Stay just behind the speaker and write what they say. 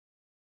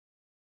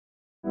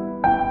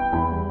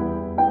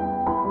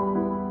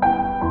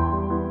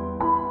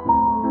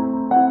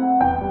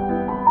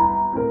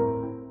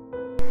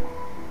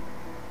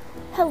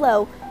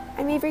Hello,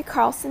 I'm Avery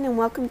Carlson and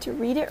welcome to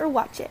Read It or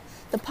Watch It,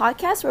 the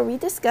podcast where we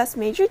discuss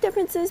major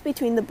differences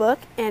between the book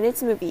and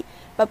its movie.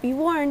 But be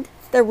warned,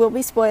 there will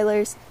be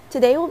spoilers.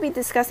 Today we'll be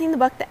discussing the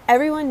book that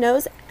everyone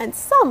knows and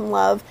some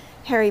love,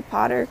 Harry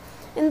Potter.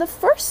 In the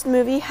first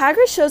movie,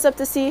 Hagrid shows up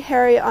to see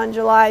Harry on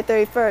July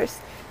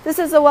 31st. This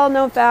is a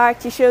well-known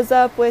fact. He shows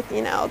up with,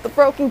 the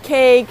broken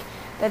cake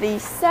that he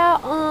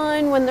sat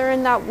on when they're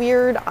in that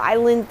weird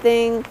island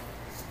thing.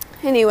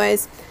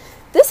 Anyways,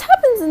 this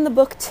happens in the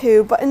book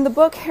too, but in the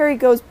book, Harry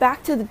goes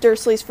back to the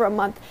Dursleys for a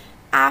month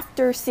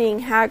after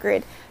seeing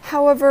Hagrid.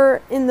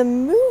 However, in the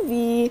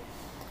movie,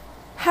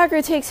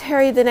 Hagrid takes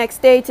Harry the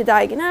next day to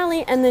Diagon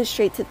Alley and then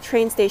straight to the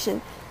train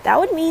station. That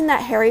would mean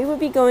that Harry would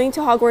be going to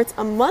Hogwarts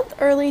a month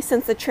early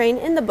since the train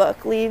in the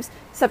book leaves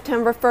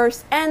September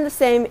 1st and the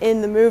same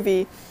in the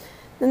movie.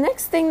 The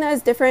next thing that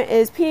is different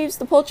is Peeves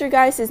the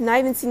Poltergeist is not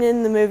even seen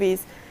in the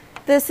movies.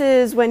 This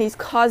is when he's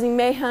causing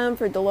mayhem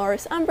for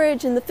Dolores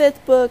Umbridge in the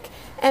 5th book,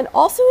 and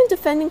also in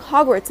defending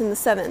Hogwarts in the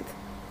 7th.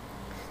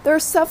 There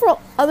are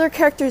several other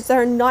characters that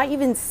are not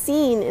even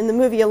seen in the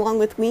movie, along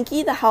with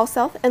Winky, the house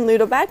elf, and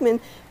Ludo Bagman,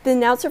 the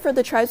announcer for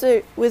the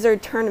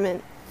Triwizard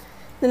Tournament.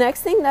 The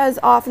next thing that is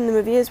off in the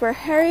movie is where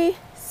Harry's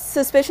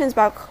suspicions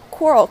about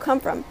Quirrell come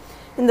from.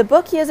 In the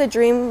book, he has a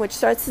dream which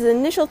starts his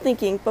initial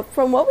thinking, but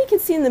from what we can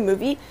see in the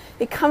movie,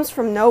 it comes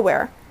from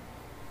nowhere.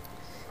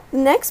 The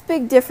next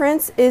big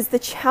difference is the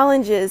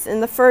challenges in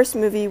the first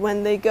movie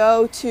when they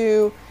go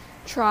to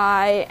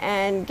try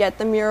and get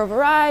the Mirror of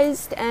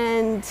Erised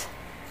and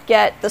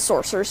get the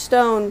Sorcerer's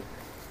Stone,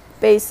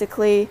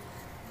 basically.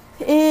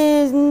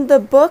 In the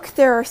book,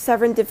 there are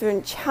 7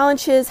 different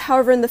challenges.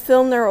 However, in the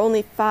film, there are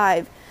only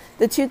 5.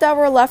 The 2 that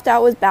were left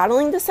out was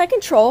battling the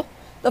second troll,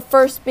 the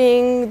first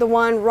being the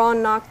one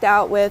Ron knocked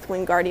out with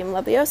Wingardium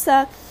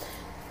Leviosa,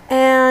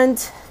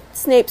 and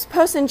Snape's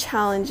potion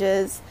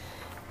challenges.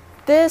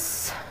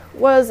 This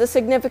was a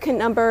significant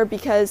number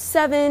because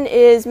 7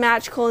 is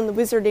magical in the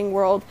wizarding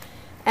world,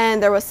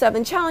 and there was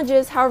 7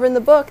 challenges. However, in the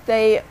book,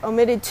 they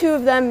omitted 2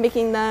 of them,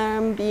 making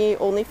them be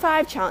only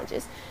 5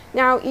 challenges.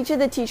 Now, each of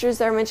the teachers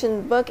that are mentioned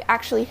in the book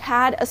actually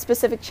had a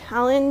specific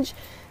challenge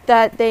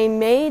that they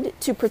made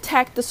to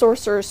protect the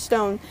Sorcerer's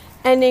Stone,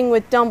 ending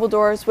with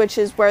Dumbledore's, which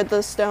is where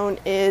the stone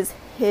is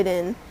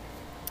hidden.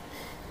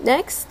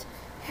 Next,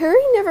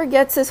 Harry never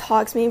gets his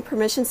Hogsmeade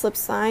permission slip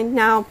signed.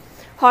 Now,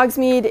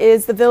 Hogsmeade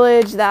is the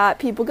village that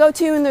people go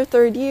to in their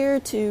 3rd year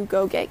to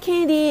go get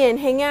candy and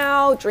hang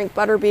out, drink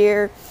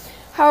butterbeer.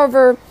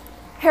 However,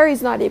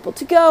 Harry's not able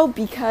to go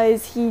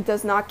because he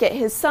does not get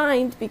his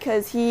signed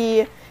because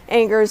he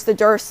angers the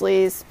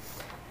Dursleys.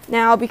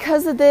 Now,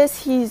 because of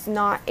this, he's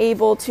not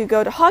able to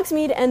go to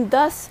Hogsmeade, and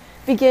thus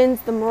begins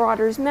the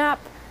Marauders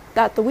map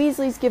that the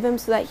Weasleys give him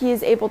so that he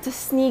is able to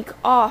sneak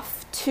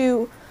off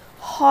to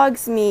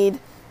Hogsmeade.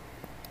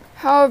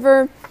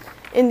 However,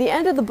 in the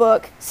end of the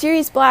book,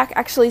 Sirius Black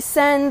actually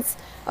sends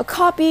a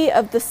copy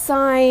of the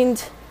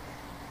signed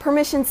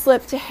permission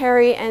slip to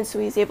Harry, and so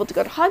he's able to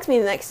go to Hogsmeade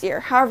the next year.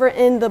 However,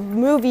 in the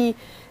movie,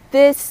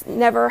 this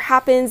never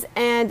happens,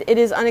 and it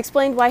is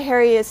unexplained why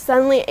Harry is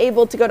suddenly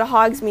able to go to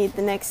Hogsmeade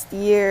the next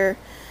year.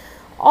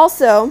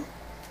 Also,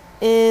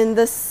 in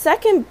the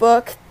second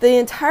book, the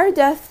entire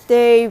Death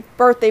Day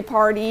birthday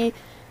party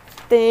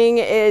thing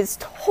is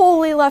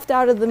totally left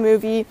out of the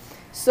movie,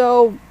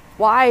 so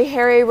why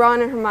Harry, Ron,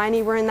 and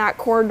Hermione were in that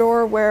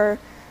corridor where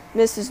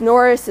Mrs.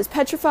 Norris is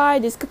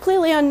petrified is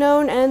completely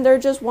unknown, and they're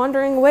just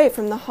wandering away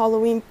from the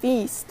Halloween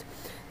feast.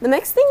 The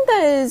next thing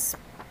that is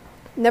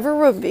never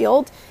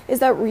revealed is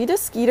that Rita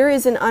Skeeter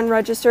is an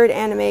unregistered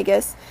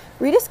animagus.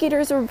 Rita Skeeter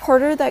is a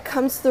reporter that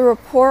comes to the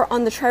report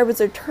on the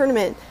Triwizard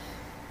Tournament.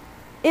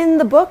 In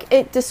the book,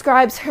 it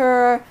describes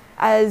her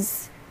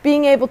as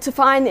being able to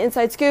find the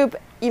inside scoop,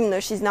 even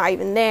though she's not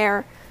even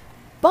there,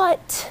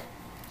 but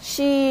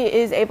she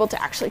is able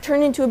to actually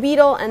turn into a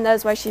beetle, and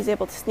that's why she's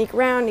able to sneak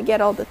around and get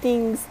all the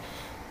things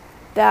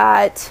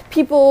that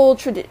people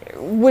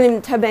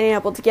wouldn't have been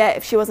able to get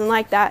if she wasn't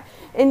like that.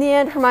 In the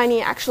end,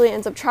 Hermione actually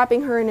ends up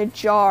trapping her in a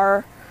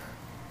jar.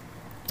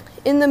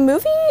 In the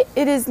movie,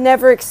 it is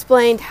never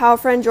explained how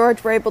Fred and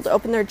George were able to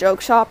open their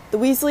joke shop. The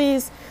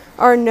Weasleys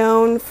are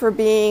known for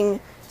being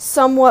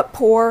somewhat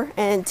poor,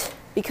 and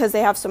because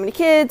they have so many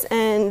kids,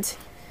 and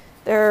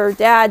their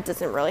dad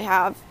doesn't really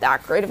have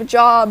that great of a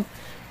job,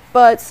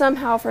 but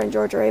somehow Fred and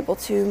George are able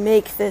to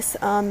make this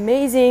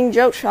amazing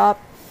joke shop.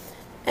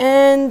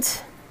 And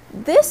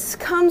this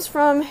comes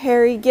from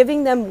Harry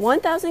giving them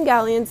 1,000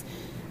 galleons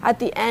at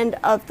the end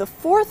of the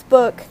 4th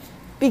book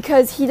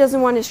because he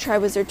doesn't want his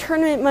Triwizard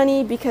Tournament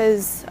money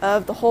because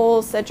of the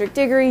whole Cedric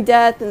Diggory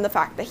death and the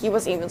fact that he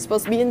wasn't even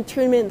supposed to be in the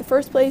tournament in the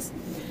first place.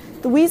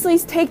 The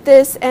Weasleys take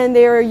this and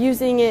they are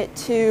using it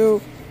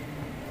to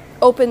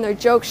open their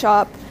joke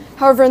shop.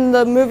 However, in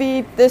the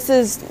movie, this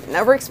is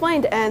never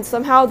explained, and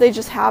somehow they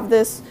just have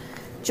this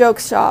joke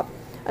shop.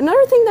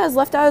 Another thing that is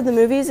left out of the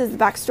movies is the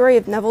backstory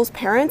of Neville's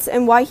parents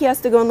and why he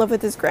has to go and live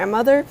with his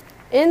grandmother.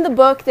 In the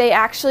book, they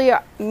actually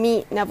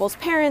meet Neville's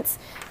parents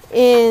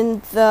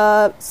in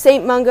the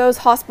St. Mungo's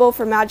Hospital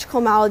for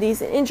Magical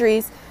Maladies and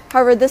Injuries.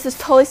 However, this is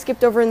totally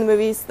skipped over in the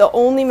movies. The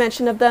only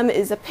mention of them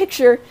is a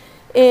picture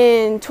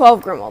in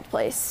 12 Grimmauld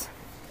Place.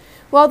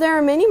 While there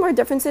are many more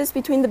differences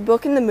between the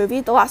book and the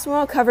movie, the last one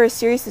I'll cover is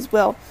Sirius'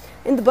 will.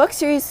 In the book,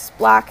 Sirius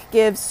Black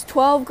gives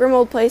 12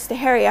 Grimmauld Place to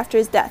Harry after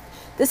his death.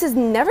 This is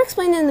never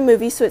explained in the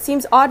movie, so it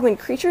seems odd when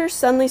Kreacher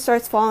suddenly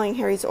starts following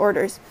Harry's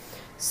orders.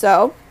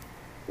 So,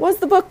 was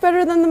the book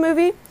better than the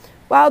movie?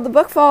 While the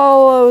book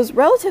follows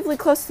relatively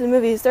close to the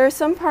movies, there are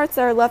some parts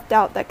that are left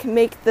out that can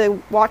make the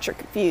watcher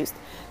confused.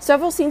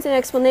 Several scenes and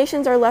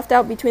explanations are left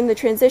out between the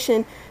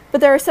transition,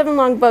 but there are 7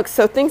 long books,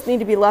 so things need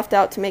to be left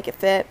out to make it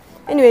fit.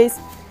 Anyways,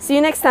 see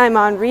you next time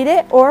on Read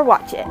It or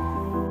Watch It.